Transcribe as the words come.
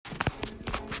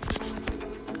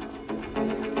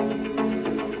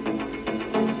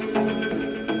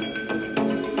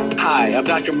Hi, I'm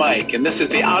Dr. Mike, and this is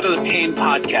the Out of the Pain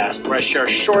podcast, where I share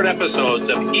short episodes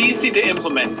of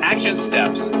easy-to-implement action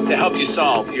steps to help you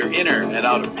solve your inner and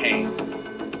outer pain.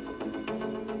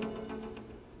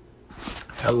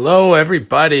 Hello,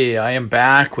 everybody. I am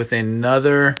back with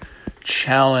another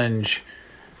challenge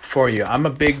for you. I'm a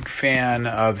big fan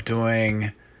of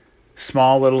doing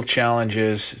small little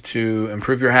challenges to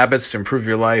improve your habits, to improve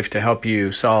your life, to help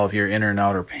you solve your inner and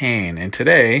outer pain. And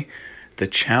today, the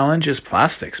challenge is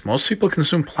plastics. Most people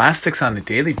consume plastics on a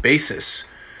daily basis.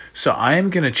 So I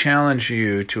am going to challenge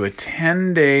you to a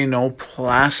 10-day no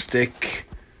plastic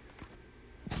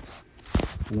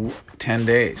 10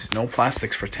 days. No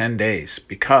plastics for 10 days.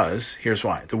 Because, here's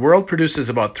why. The world produces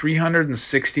about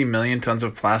 360 million tons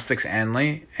of plastics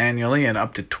annually, and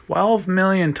up to 12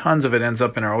 million tons of it ends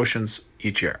up in our oceans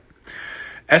each year.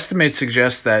 Estimates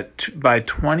suggest that by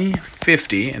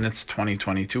 2050, and it's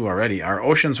 2022 already, our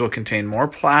oceans will contain more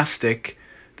plastic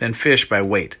than fish by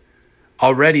weight.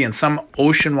 Already in some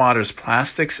ocean waters,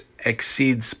 plastics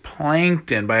exceeds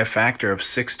plankton by a factor of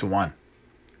 6 to 1.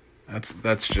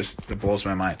 That blows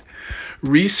my mind.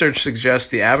 Research suggests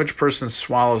the average person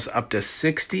swallows up to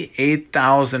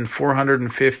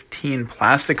 68,415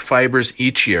 plastic fibers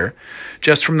each year,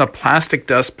 just from the plastic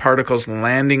dust particles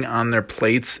landing on their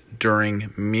plates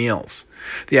during meals.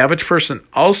 The average person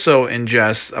also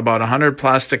ingests about 100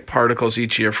 plastic particles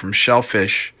each year from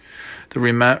shellfish, the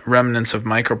remnants of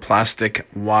microplastic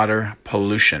water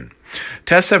pollution.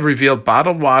 Tests have revealed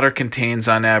bottled water contains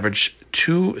on average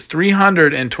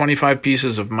 325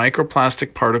 pieces of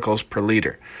microplastic particles per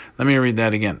liter. Let me read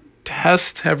that again.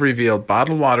 Tests have revealed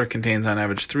bottled water contains on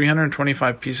average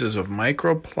 325 pieces of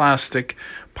microplastic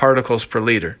particles per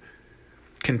liter.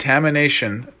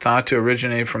 Contamination thought to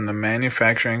originate from the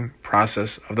manufacturing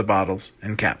process of the bottles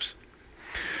and caps.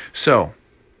 So,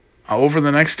 over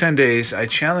the next 10 days, I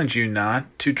challenge you not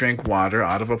to drink water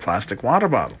out of a plastic water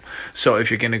bottle. So if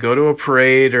you're going to go to a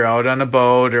parade or out on a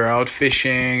boat or out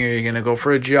fishing or you're going to go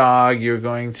for a jog, you're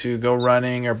going to go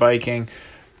running or biking,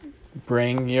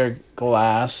 bring your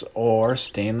glass or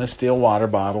stainless steel water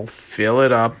bottle, fill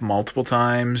it up multiple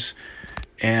times,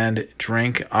 and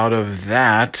drink out of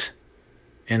that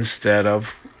instead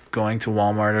of going to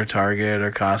Walmart or Target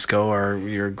or Costco or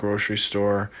your grocery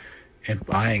store and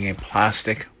buying a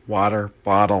plastic water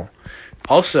bottle.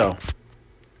 Also,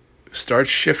 start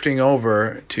shifting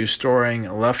over to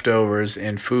storing leftovers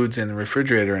in foods in the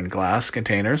refrigerator in glass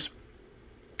containers.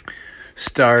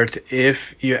 Start,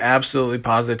 if you absolutely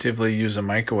positively use a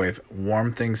microwave,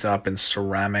 warm things up in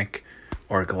ceramic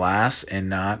or glass and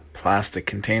not plastic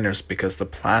containers, because the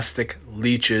plastic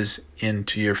leaches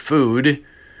into your food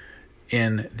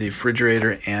in the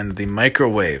refrigerator and the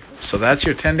microwave. So that's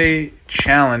your 10-day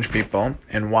challenge, people.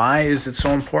 And why is it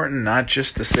so important? Not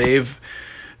just to save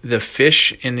the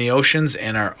fish in the oceans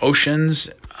and our oceans.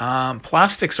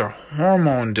 Plastics are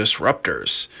hormone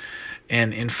disruptors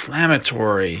and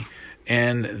inflammatory,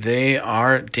 and they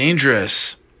are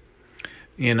dangerous.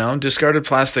 Discarded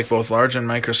plastic, both large and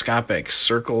microscopic,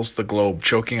 circles the globe,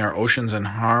 choking our oceans and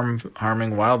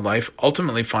harming wildlife,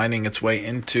 ultimately finding its way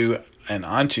into and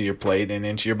onto your plate and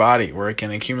into your body, where it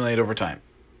can accumulate over time.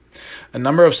 A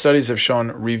number of studies have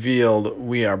revealed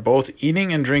we are both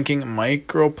eating and drinking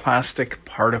microplastic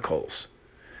particles.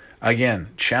 Again,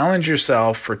 challenge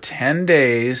yourself for 10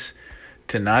 days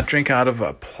to not drink out of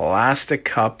a plastic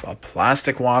cup, a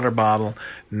plastic water bottle,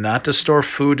 not to store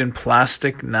food in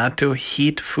plastic, not to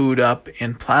heat food up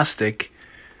in plastic,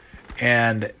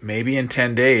 and maybe in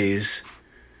 10 days,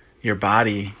 your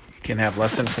body can have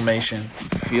less inflammation,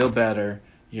 feel better,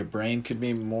 your brain could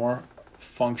be more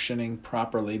functioning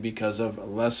properly because of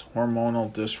less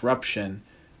hormonal disruption,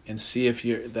 and see if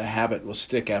the habit will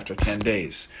stick after 10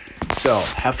 days. So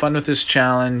have fun with this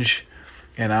challenge,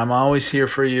 and I'm always here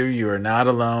for you. You are not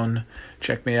alone.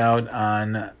 Check me out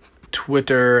on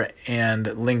Twitter and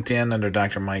LinkedIn under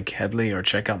Dr. Mike Headley, or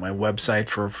check out my website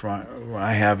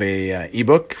I have a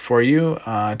ebook for you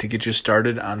to get you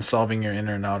started on solving your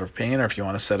inner and outer pain, or if you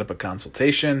want to set up a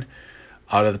consultation,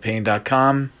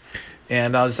 outofthepain.com.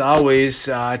 And as always,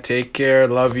 take care,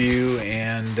 love you,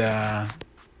 and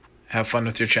have fun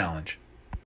with your challenge.